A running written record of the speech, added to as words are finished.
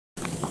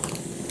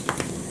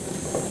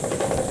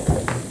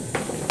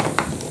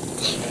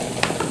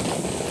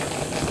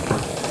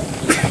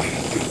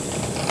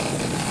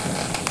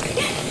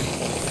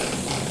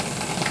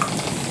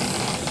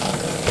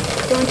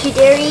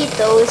Here, eat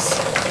those.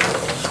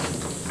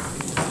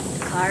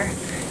 Car.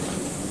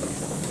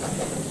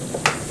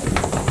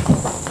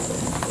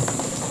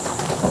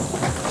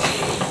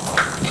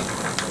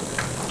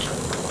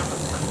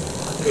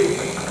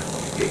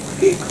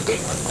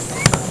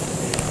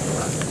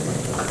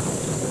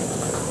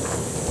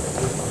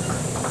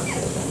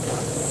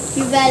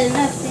 You've had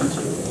enough, didn't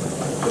you?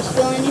 Just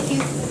feeling if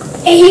you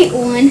ate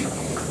one.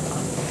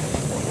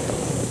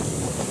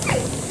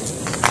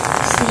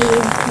 See if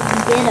you can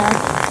get up.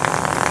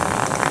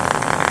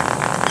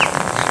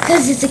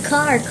 Because it's a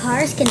car.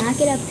 Cars cannot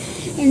get up.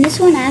 And this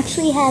one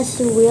actually has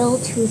the real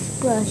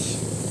toothbrush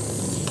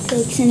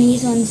fakes, and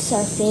these ones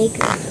are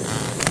faker.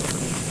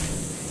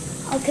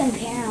 I'll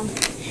compare them.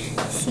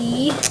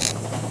 See?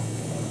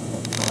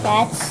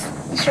 That's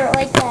short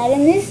like that,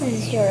 and this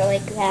is short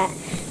like that.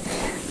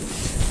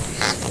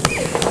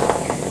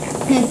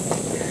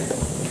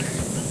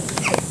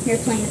 You're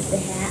playing with the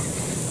hat.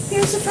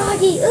 Here's the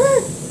froggy.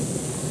 Ugh.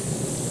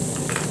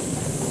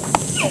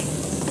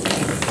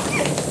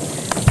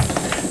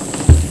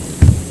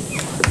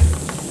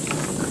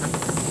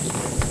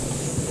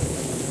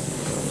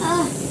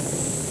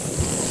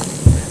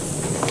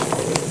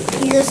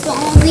 Here's the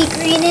only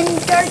green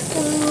and dark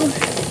blue.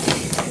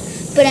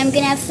 But I'm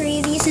gonna have 3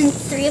 of these and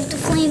 3 of the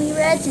flamey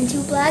reds and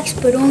 2 blacks,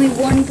 but only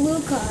 1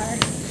 blue car.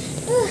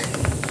 Ugh.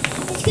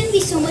 It's gonna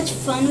be so much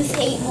fun with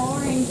 8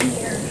 more in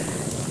here.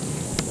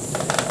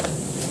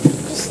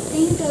 Just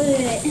think of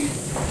it.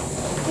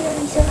 It'll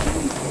be so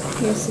fun.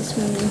 Here's the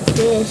swimming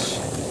fish.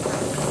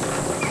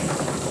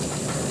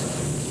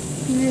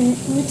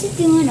 What's it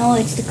doing? Oh,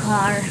 it's the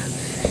car.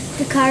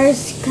 The car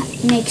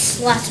makes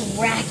lots of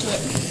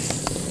racket.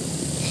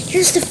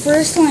 Here's the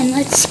first one.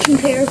 Let's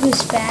compare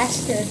who's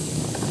faster.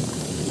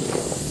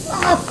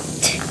 Oh,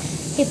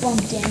 it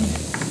bumped in.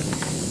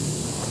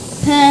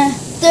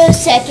 The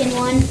second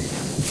one.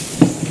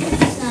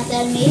 It's not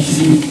that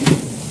amazing.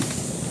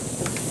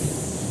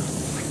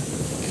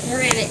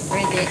 Ribbit,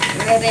 ribbit,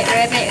 ribbit,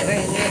 ribbit,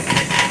 ribbit.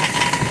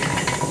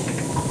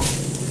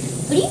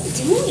 What are you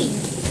doing?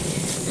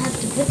 I have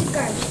to put the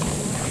garbage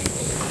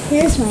down.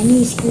 Here's my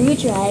new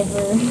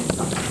screwdriver.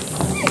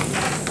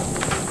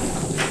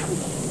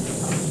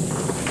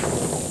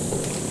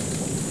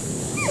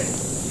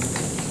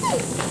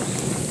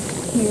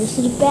 Here's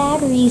the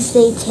batteries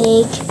they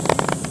take.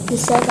 The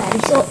cell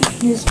batteries. Oh,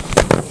 here's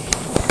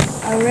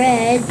a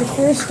red, the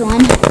first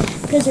one,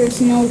 because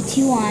there's no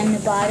 2 on the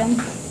bottom.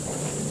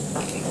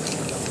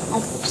 A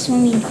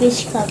swimming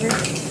fish cover.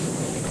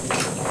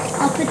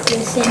 I'll put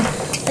this in.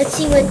 Let's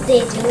see what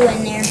they do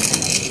in there.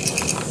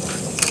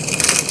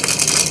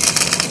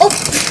 Oh!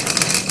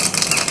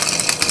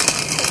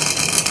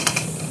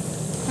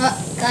 Oh,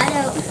 got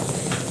out.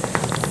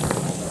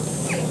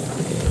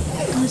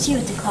 Let's see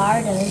what the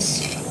car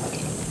does.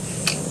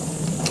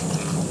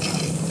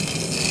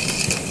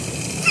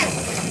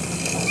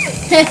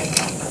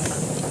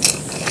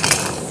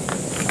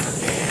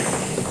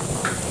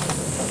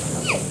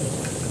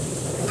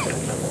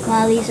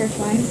 Wow, these are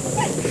fun.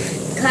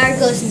 The car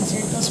goes in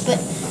circles, but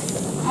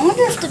I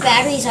wonder if the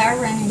batteries are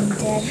running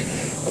dead.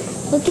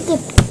 Look at the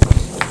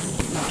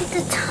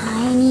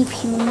tiny,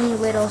 puny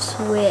little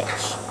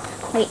switch.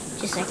 Wait,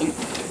 just a second.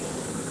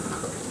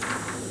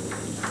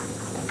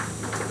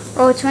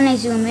 Oh, it's when I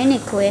zoom in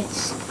it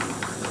quits.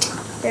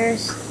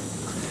 There's...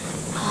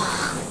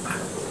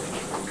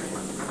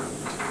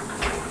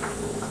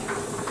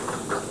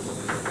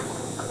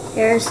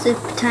 There's the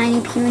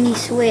tiny, puny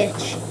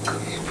switch.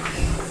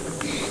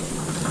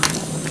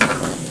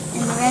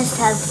 And the rest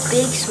have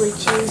big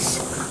switches.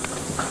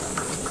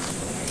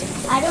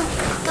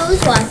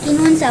 Those walking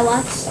ones that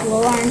walk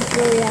slow aren't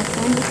really that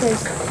fun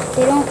because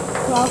they don't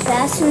crawl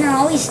fast and they're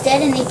always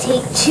dead and they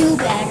take 2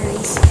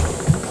 batteries.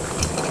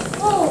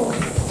 Oh,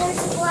 there's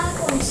a black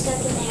one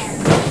stuck in there.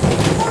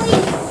 Hurry!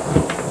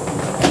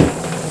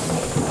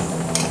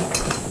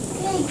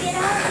 Hey, get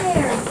out of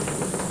there.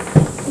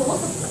 Cool.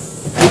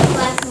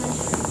 Black one.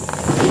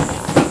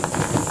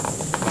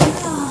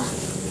 Oh,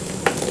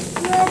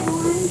 red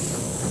one.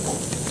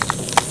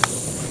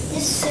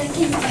 This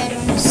second red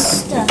one is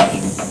stuck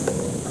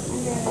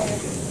under there.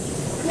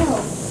 No.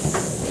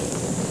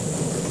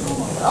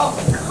 Oh,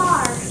 the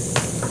car.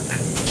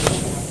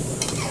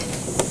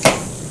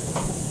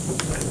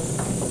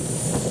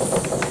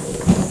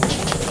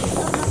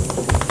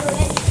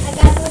 I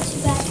gotta go to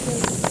the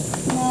bathroom.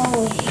 No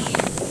way.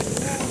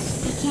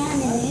 You can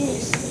and it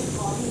is.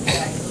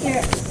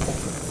 Here.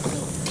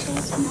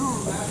 Please, no.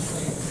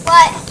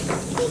 What?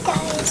 Hey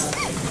guys.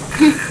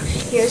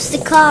 Here's the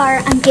car.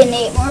 I'm getting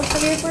 8 more for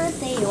your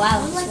birthday.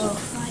 Wow, so.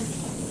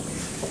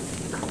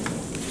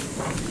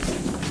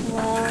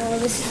 Well,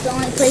 this is the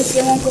only place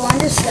they won't go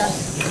under stuff.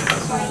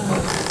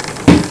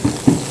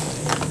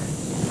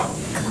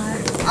 Car.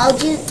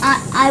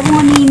 I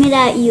won't aim it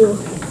at you.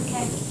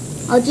 Okay.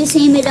 I'll just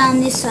aim it on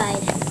this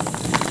side.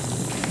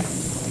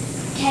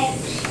 Okay.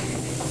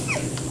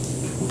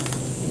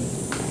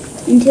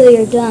 Until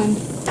you're done.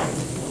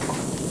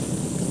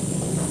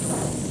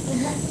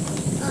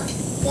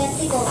 That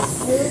thing goes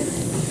through.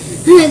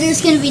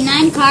 There's going to be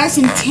 9 cars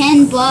and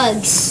 10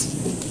 bugs.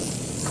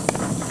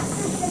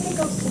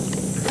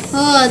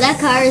 Oh, that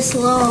car is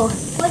slow.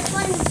 What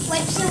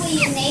should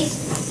we name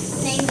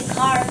the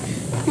car?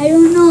 I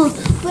don't know,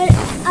 but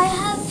I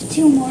have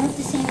 2 more of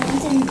the same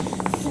ones and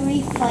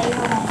 3 fire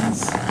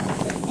ones.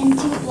 And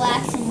 2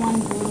 blacks and 1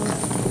 blue.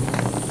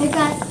 I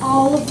got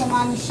all of them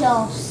on the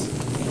shelves.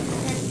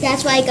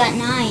 That's why I got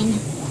 9.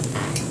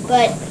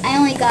 But I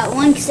only got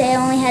 1 because I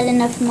only had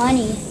enough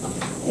money.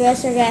 The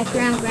rest are back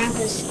around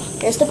Grandpa's.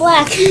 There's the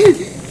black.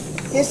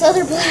 There's the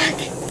other black.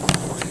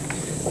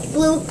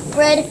 Blue,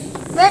 red.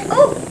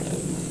 Oh!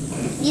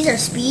 These are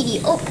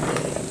speedy. Oh!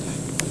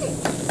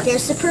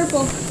 There's the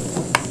purple.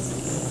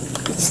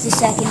 It's the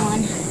second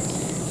one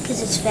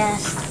because it's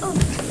fast. Oh!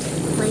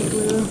 Light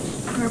blue,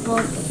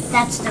 purple.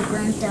 That's the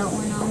burnt out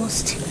one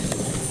almost.